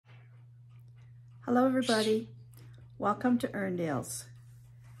Hello everybody, welcome to Erndale's,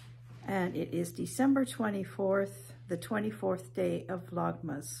 and it is December 24th, the 24th day of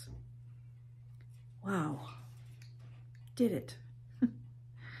Vlogmas. Wow, did it.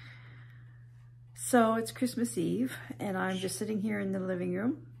 So it's Christmas Eve and I'm just sitting here in the living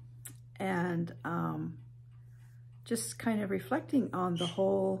room and just kind of reflecting on the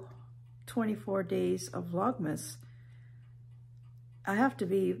whole 24 days of Vlogmas. I have to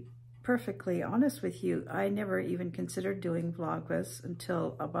be perfectly honest with you, I never even considered doing Vlogmas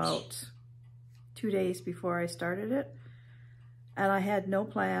until about 2 days before I started it. And I had no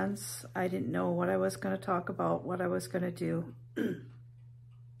plans. I didn't know what I was going to talk about, what I was going to do.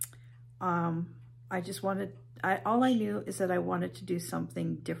 I just wanted, all I knew is that I wanted to do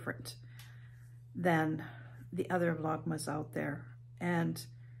something different than the other Vlogmas out there. And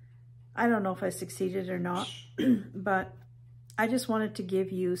I don't know if I succeeded or not, but I just wanted to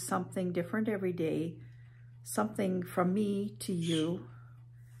give you something different every day, something from me to you.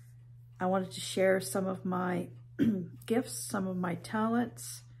 I wanted to share some of my gifts, some of my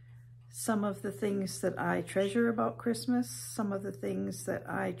talents, some of the things that I treasure about Christmas, some of the things that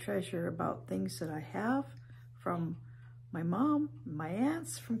I treasure about things that I have from my mom, my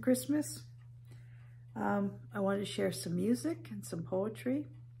aunts from Christmas. I wanted to share some music and some poetry.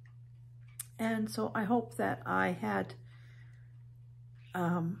 And so I hope that I had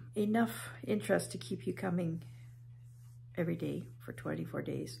enough interest to keep you coming every day for 24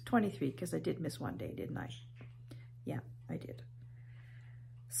 days, 23, because I did miss one day, didn't I? Yeah, I did.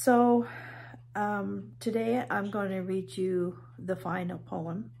 So today I'm going to read you the final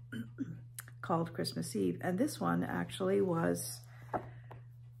poem called Christmas Eve. And this one actually was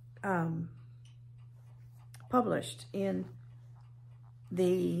published in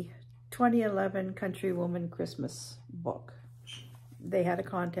the 2011 Countrywoman Christmas book. They had a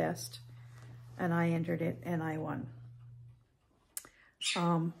contest and I entered it and I won.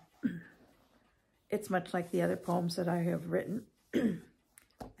 It's much like the other poems that I have written.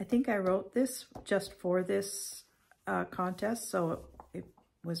 I think I wrote this just for this contest, so it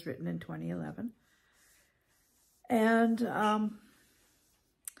was written in 2011. And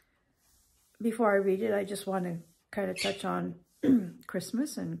before I read it, I just want to kind of touch on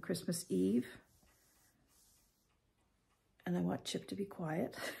Christmas and Christmas Eve. And I want Chip to be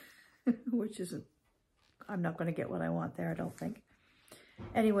quiet, which isn't, I'm not going to get what I want there, I don't think.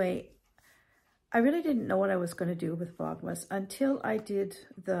 Anyway, I really didn't know what I was going to do with Vlogmas until I did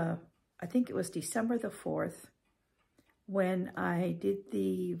I think it was December the 4th, when I did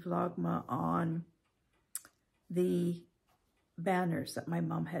the Vlogma on the banners that my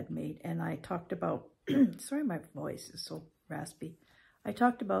mom had made. And I talked about, sorry, my voice is so raspy. I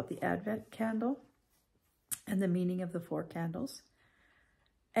talked about the Advent candle and the meaning of the 4 candles.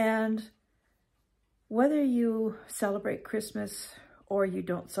 And whether you celebrate Christmas or you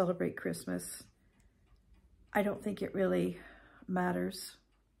don't celebrate Christmas, I don't think it really matters.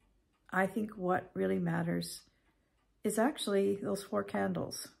 I think what really matters is actually those 4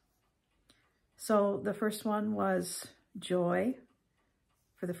 candles. So the first one was joy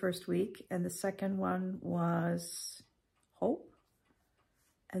for the first week, and the second one was hope,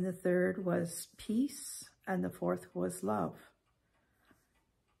 and the third was peace, and the fourth was love.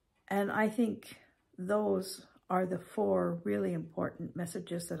 And I think those are the 4 really important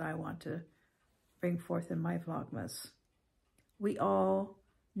messages that I want to bring forth in my Vlogmas. We all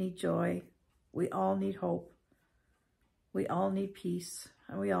need joy, we all need hope, we all need peace,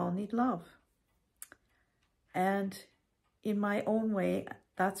 and we all need love. And in my own way,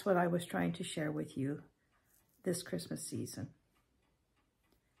 that's what I was trying to share with you this Christmas season.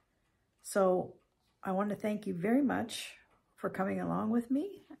 So I want to thank you very much for coming along with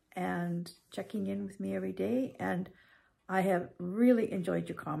me and checking in with me every day. And I have really enjoyed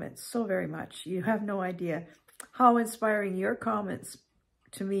your comments so very much. You have no idea how inspiring your comments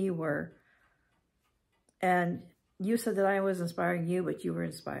to me were. And you said that I was inspiring you, but you were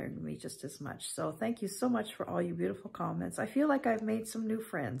inspiring me just as much. So thank you so much for all your beautiful comments. I feel like I've made some new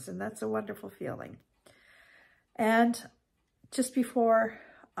friends, and that's a wonderful feeling. And just before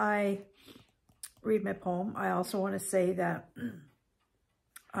I read my poem, I also want to say that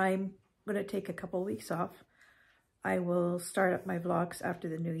I'm going to take a couple weeks off. I will start up my vlogs after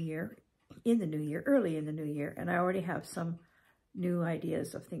the new year, early in the new year, and I already have some new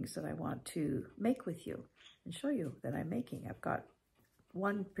ideas of things that I want to make with you and show you that I'm making. I've got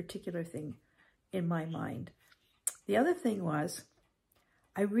one particular thing in my mind. The other thing was,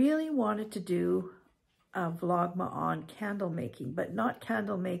 I really wanted to do a Vlogma on candle making, but not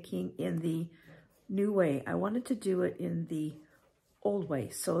candle making in the new way. I wanted to do it in the old way.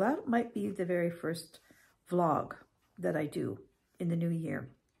 So that might be the very first vlog that I do in the new year.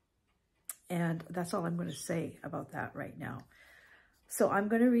 And that's all I'm going to say about that right now. So I'm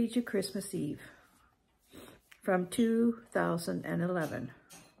going to read you Christmas Eve from 2011.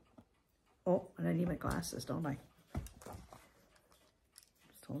 Oh, and I need my glasses, don't I?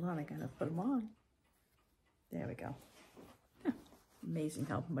 Just hold on, I gotta put them on. There we go. Amazing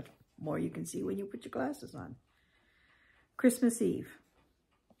how much more you can see when you put your glasses on. Christmas Eve.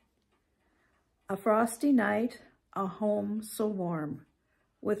 A frosty night, a home so warm,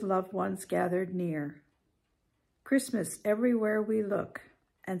 with loved ones gathered near. Christmas everywhere we look,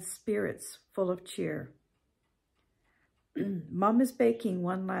 and spirits full of cheer. Mom is baking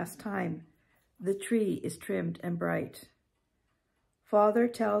one last time. The tree is trimmed and bright. Father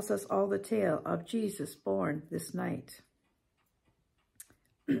tells us all the tale of Jesus born this night.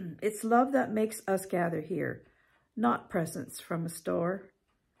 It's love that makes us gather here, not presents from a store.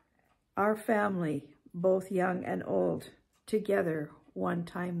 Our family, both young and old, together one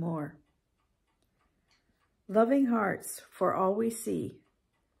time more. Loving hearts for all we see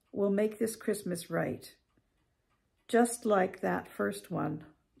will make this Christmas right, just like that first one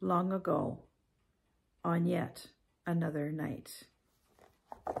long ago on yet another night.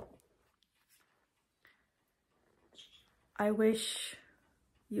 I wish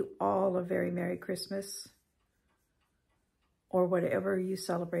you all a very Merry Christmas, or whatever you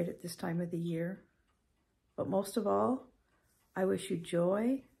celebrate at this time of the year. But most of all, I wish you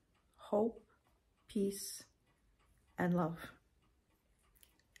joy, hope, peace, and love.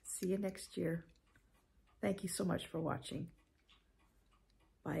 See you next year. Thank you so much for watching.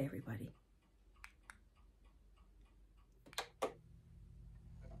 Bye, everybody.